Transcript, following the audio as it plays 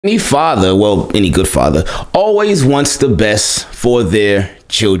Any father, well, any good father, always wants the best for their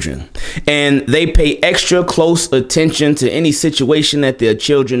children. And they pay extra close attention to any situation that their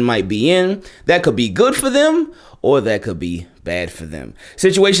children might be in. That could be good for them or that could be bad for them.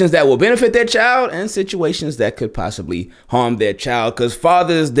 Situations that will benefit their child and situations that could possibly harm their child. Because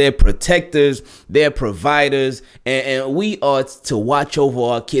fathers, they're protectors, they're providers, and we are to watch over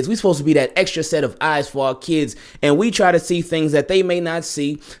our kids. We're supposed to be that extra set of eyes for our kids, and we try to see things that they may not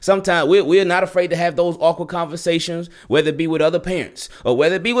see. Sometimes we're not afraid to have those awkward conversations, whether it be with other parents or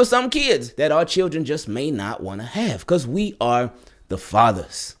whether it be with some kids that our children just may not want to have, because we are the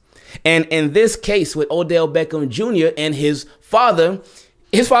fathers. And in this case with Odell Beckham Jr. and his father's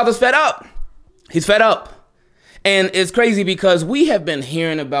fed up. He's fed up. And it's crazy because we have been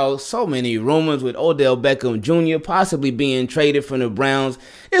hearing about so many rumors with Odell Beckham Jr. possibly being traded from the Browns.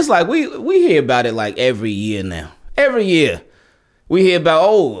 It's like we hear about it like every year now. Every year. We hear about,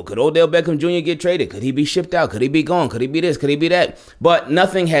 oh, could Odell Beckham Jr. get traded? Could he be shipped out? Could he be gone? Could he be this? Could he be that? But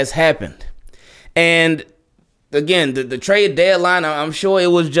nothing has happened. And again, the trade deadline, I'm sure it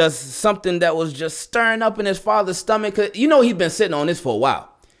was just something that was just stirring up in his father's stomach. You know, he'd been sitting on this for a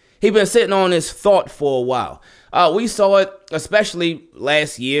while. He'd been sitting on this thought for a while. We saw it especially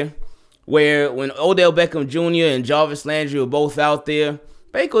last year where when Odell Beckham Jr. and Jarvis Landry were both out there,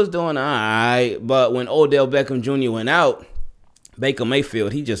 Baker was doing all right. But when Odell Beckham Jr. went out, Baker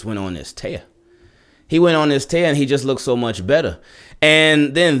Mayfield, he just went on this tear. He went on this tear and he just looked so much better.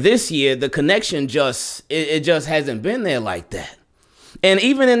 And then this year, the connection just hasn't been there like that. And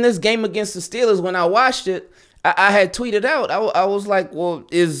even in this game against the Steelers, when I watched it, I had tweeted out, I was like, well,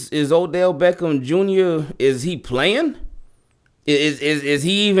 is Odell Beckham Jr., is he playing? Is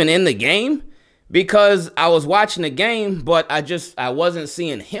he even in the game? Because I was watching the game, but I wasn't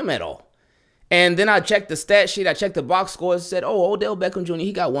seeing him at all. And then I checked the stat sheet. I checked the box score. It said, oh, Odell Beckham Jr.,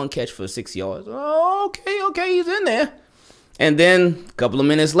 he got one catch for 6 yards. Oh, okay, he's in there. And then a couple of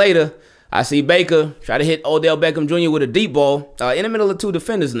minutes later, I see Baker try to hit Odell Beckham Jr. with a deep ball in the middle of two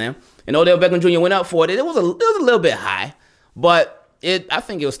defenders now. And Odell Beckham Jr. went up for it. It was a little bit high, but I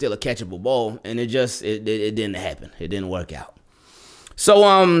think it was still a catchable ball. And it didn't happen. It didn't work out. So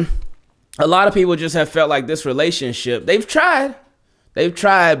a lot of people just have felt like this relationship, they've tried,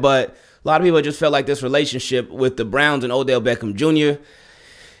 but a lot of people just felt like this relationship with the Browns and Odell Beckham Jr.,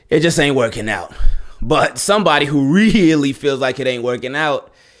 it just ain't working out. But somebody who really feels like it ain't working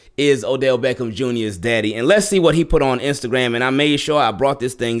out is Odell Beckham Jr.'s daddy. And let's see what he put on Instagram. And I made sure I brought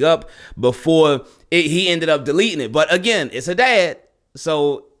this thing up before he ended up deleting it. But again, it's a dad.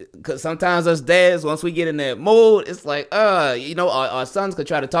 So, because sometimes us dads, once we get in that mode, it's like, you know, our sons could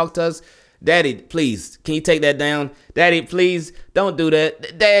try to talk to us. Daddy, please, can you take that down? Daddy, please, don't do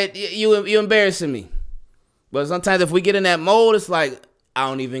that. Dad, you embarrassing me. But sometimes if we get in that mode, it's like, I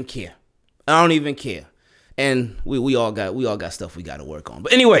don't even care. I don't even care. And we all got stuff we got to work on.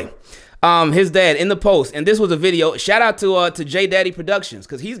 But anyway, his dad in the post, and this was a video. Shout out to J Daddy Productions,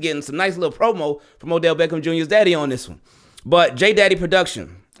 because he's getting some nice little promo from Odell Beckham Jr.'s daddy on this one. But J Daddy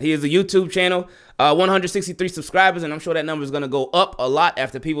Production, he is a YouTube channel, 163 subscribers, and I'm sure that number is going to go up a lot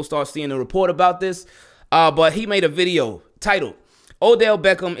after people start seeing the report about this. But he made a video titled, Odell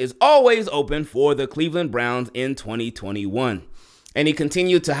Beckham is always open for the Cleveland Browns in 2021. And he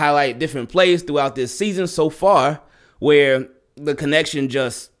continued to highlight different plays throughout this season so far where the connection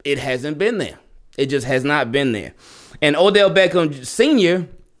it hasn't been there. It just has not been there. And Odell Beckham Sr.,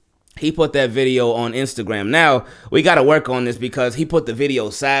 he put that video on Instagram. Now, we got to work on this because he put the video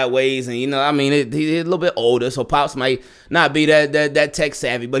sideways. And, you know, I mean, he's a little bit older, so Pops might not be that tech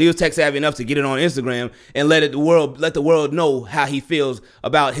savvy. But he was tech savvy enough to get it on Instagram and let the world know how he feels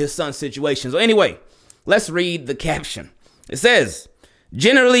about his son's situation. So anyway, let's read the caption. It says,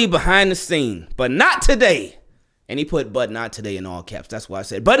 generally behind the scene, but not today. And he put, but not today in all caps. That's why I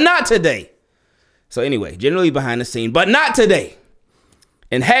said, but not today. So anyway, generally behind the scene, but not today.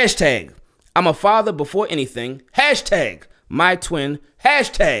 And hashtag, I'm a father before anything. Hashtag, my twin.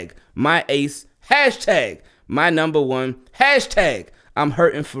 Hashtag, my ace. Hashtag, my number one. Hashtag, I'm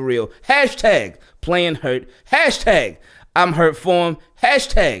hurting for real. Hashtag, playing hurt. Hashtag, I'm hurt for him.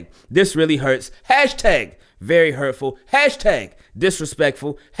 Hashtag, this really hurts. Hashtag, very hurtful. Hashtag,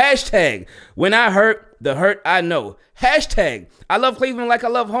 disrespectful. Hashtag, when I hurt, the hurt I know. Hashtag, I love Cleveland like I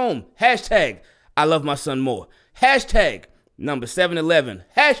love home. Hashtag, I love my son more. Hashtag, number 711.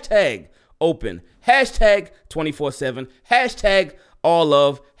 Hashtag, open. Hashtag, 24/7. Hashtag, all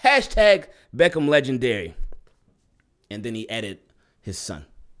love. Hashtag, Beckham legendary. And then he added his son.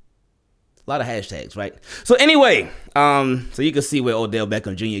 A lot of hashtags, right? So anyway, so you can see where Odell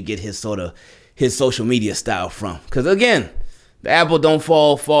Beckham Jr. get his social media style from. Because again, The apple don't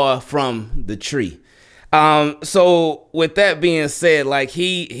fall far from the tree. So with that being said, like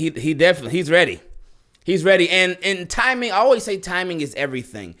he definitely, he's ready. He's ready. And timing, I always say timing is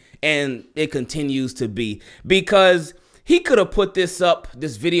everything. And it continues to be, because he could have put this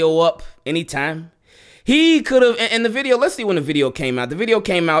video up anytime. He could have, and the video, let's see when the video came out. The video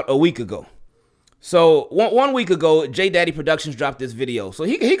came out a week ago. So one week ago, J Daddy Productions dropped this video. So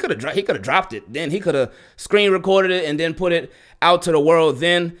he could have dropped it. Then he could have screen recorded it and then put it out to the world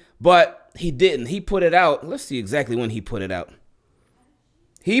then. But he didn't. He put it out. Let's see exactly when he put it out.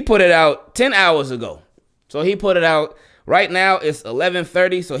 He put it out 10 hours ago. So he put it out. Right now it's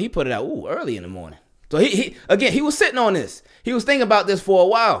 11:30. So he put it out early in the morning. So he was sitting on this. He was thinking about this for a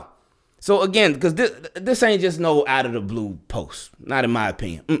while. So again, because this ain't just no out of the blue post. Not in my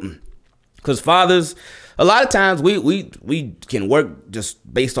opinion. Because fathers, a lot of times we can work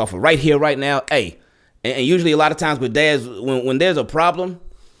just based off of right here, right now. Hey, and usually a lot of times with dads, when there's a problem,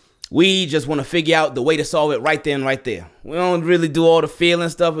 we just want to figure out the way to solve it right then, right there. We don't really do all the feeling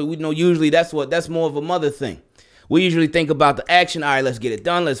stuff. We know usually that's more of a mother thing. We usually think about the action. All right, let's get it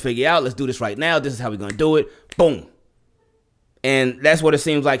done. Let's figure out. Let's do this right now. This is how we're going to do it. Boom. And that's what it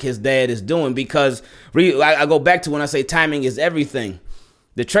seems like his dad is doing, because I go back to when I say timing is everything.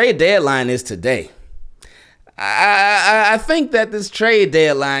 The trade deadline is today. I think that this trade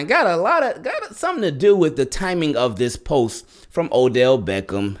deadline got something to do with the timing of this post from Odell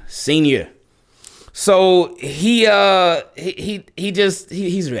Beckham Sr. So he's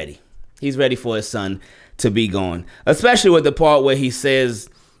ready. He's ready for his son to be gone, especially with the part where he says,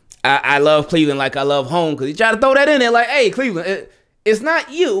 I love Cleveland like I love home, because he tried to throw that in there like, hey, Cleveland, it's not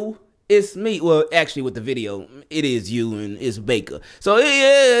you. It's me. Well, actually, with the video, it is you and it's Baker. So,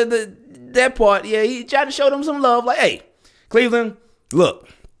 yeah, that part, yeah, he tried to show them some love. Like, hey, Cleveland, look,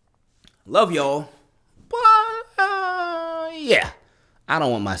 love y'all. But, yeah, I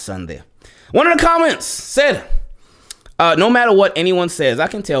don't want my son there. One of the comments said, no matter what anyone says, I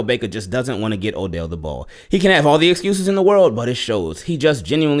can tell Baker just doesn't want to get Odell the ball. He can have all the excuses in the world, but it shows. He just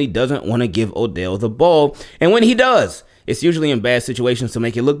genuinely doesn't want to give Odell the ball. And when he does, it's usually in bad situations to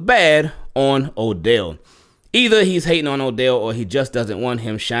make it look bad on Odell. Either he's hating on Odell or he just doesn't want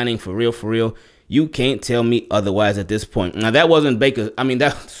him shining for real, for real. You can't tell me otherwise at this point. Now, that wasn't Baker. I mean,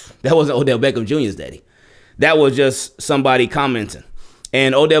 that wasn't Odell Beckham Jr.'s daddy. That was just somebody commenting.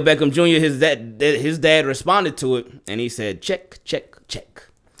 And Odell Beckham Jr., his dad responded to it, and he said, check, check, check.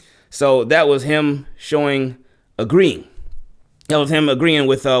 So that was him agreeing. That was him agreeing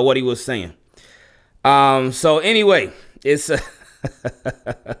with what he was saying. So anyway, it's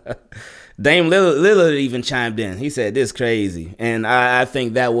Dame Lillard even chimed in. He said, "This crazy," and I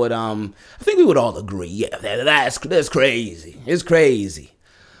think that would I think we would all agree. Yeah, that's crazy. It's crazy.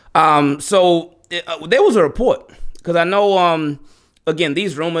 So there was a report, because I know again,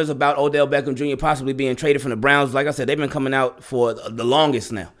 these rumors about Odell Beckham Jr. possibly being traded from the Browns, like I said, they've been coming out for the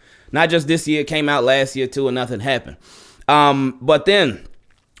longest now. Not just this year, came out last year too, and nothing happened. But then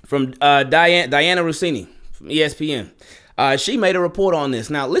from Diana Rossini from ESPN, she made a report on this.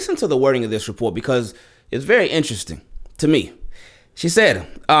 Now, listen to the wording of this report, because it's very interesting to me. She said,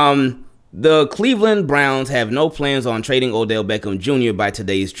 the Cleveland Browns have no plans on trading Odell Beckham Jr. by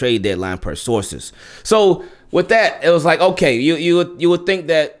today's trade deadline, per sources. So with that, it was like, okay, you would think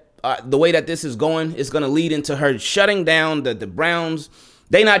that the way that this is going, it's going to lead into her shutting down the Browns.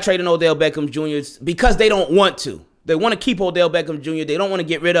 They not trading Odell Beckham Jr. because they don't want to. They want to keep Odell Beckham Jr. They don't want to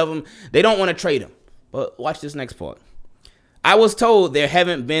get rid of him. They don't want to trade him. But watch this next part. I was told there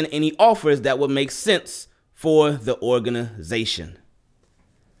haven't been any offers that would make sense for the organization.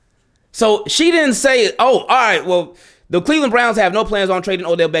 So she didn't say, oh, all right, well, the Cleveland Browns have no plans on trading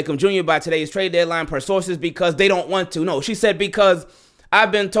Odell Beckham Jr. by today's trade deadline, per sources, because they don't want to. No, she said, because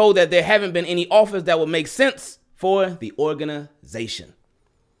I've been told that there haven't been any offers that would make sense for the organization.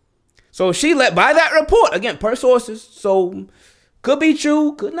 So she let, by that report, again, per sources, so could be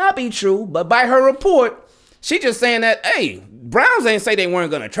true, could not be true, but by her report, she just saying that, hey, Browns ain't say they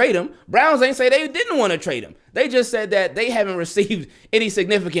weren't going to trade him. Browns ain't say they didn't want to trade him. They just said that they haven't received any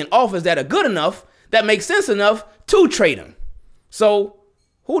significant offers that are good enough, that make sense enough to trade him. So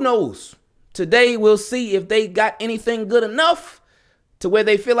who knows? Today we'll see if they got anything good enough to where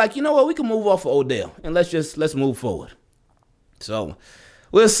they feel like, you know what, we can move off of Odell and let's move forward. So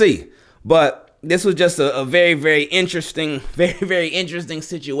we'll see. But this was just a very, very interesting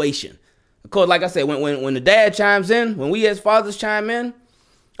situation. Of course, like I said, when the dad chimes in, when we as fathers chime in,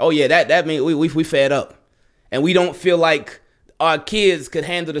 oh yeah, that means we fed up. And we don't feel like our kids could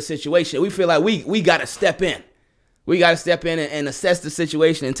handle the situation. We feel like we got to step in. We got to step in and assess the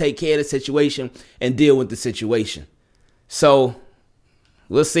situation and take care of the situation and deal with the situation. So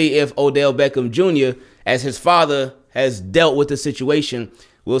We'll see if Odell Beckham Jr., as his father has dealt with the situation,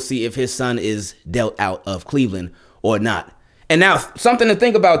 we'll see if his son is dealt out of Cleveland or not. And now, something to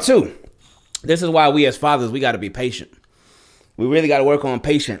think about too. This is why we as fathers, we got to be patient. We really got to work on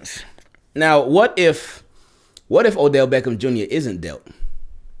patience. Now, what if Odell Beckham Jr. isn't dealt?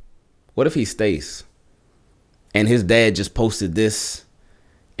 What if he stays? And his dad just posted this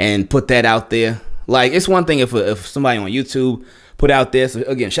and put that out there. Like, it's one thing if somebody on YouTube put out this. So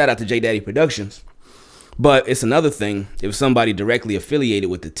again, shout out to J Daddy Productions. But it's another thing if somebody directly affiliated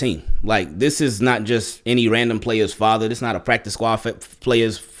with the team. Like, this is not just any random player's father. This is not a practice squad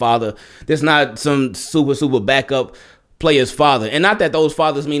player's father. This is not some super backup player's father. And not that those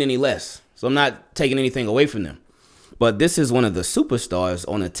fathers mean any less. So I'm not taking anything away from them. But this is one of the superstars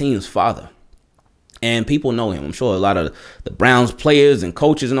on the team's father. And people know him. I'm sure a lot of the Browns players and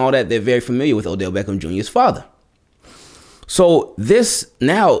coaches and all that, they're very familiar with Odell Beckham Jr.'s father. So this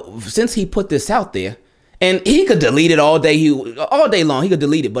now, since he put this out there, and he could delete it all day long. He could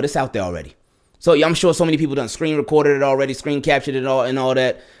delete it, but it's out there already. So I'm sure so many people done screen recorded it already, screen captured it all and all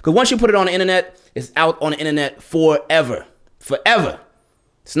that. Because once you put it on the internet, it's out on the internet forever. Forever.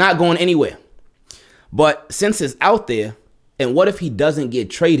 It's not going anywhere. But since it's out there, and what if he doesn't get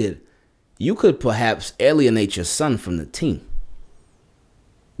traded? You could perhaps alienate your son from the team.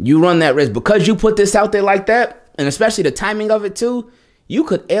 You run that risk. Because you put this out there like that, and especially the timing of it too, you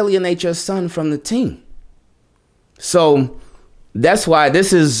could alienate your son from the team. So that's why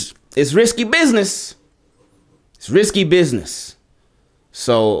it's risky business. It's risky business.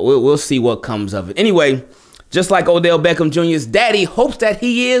 So we'll see what comes of it. Anyway, just like Odell Beckham Jr.'s daddy hopes that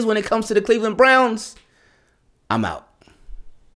he is when it comes to the Cleveland Browns, I'm out.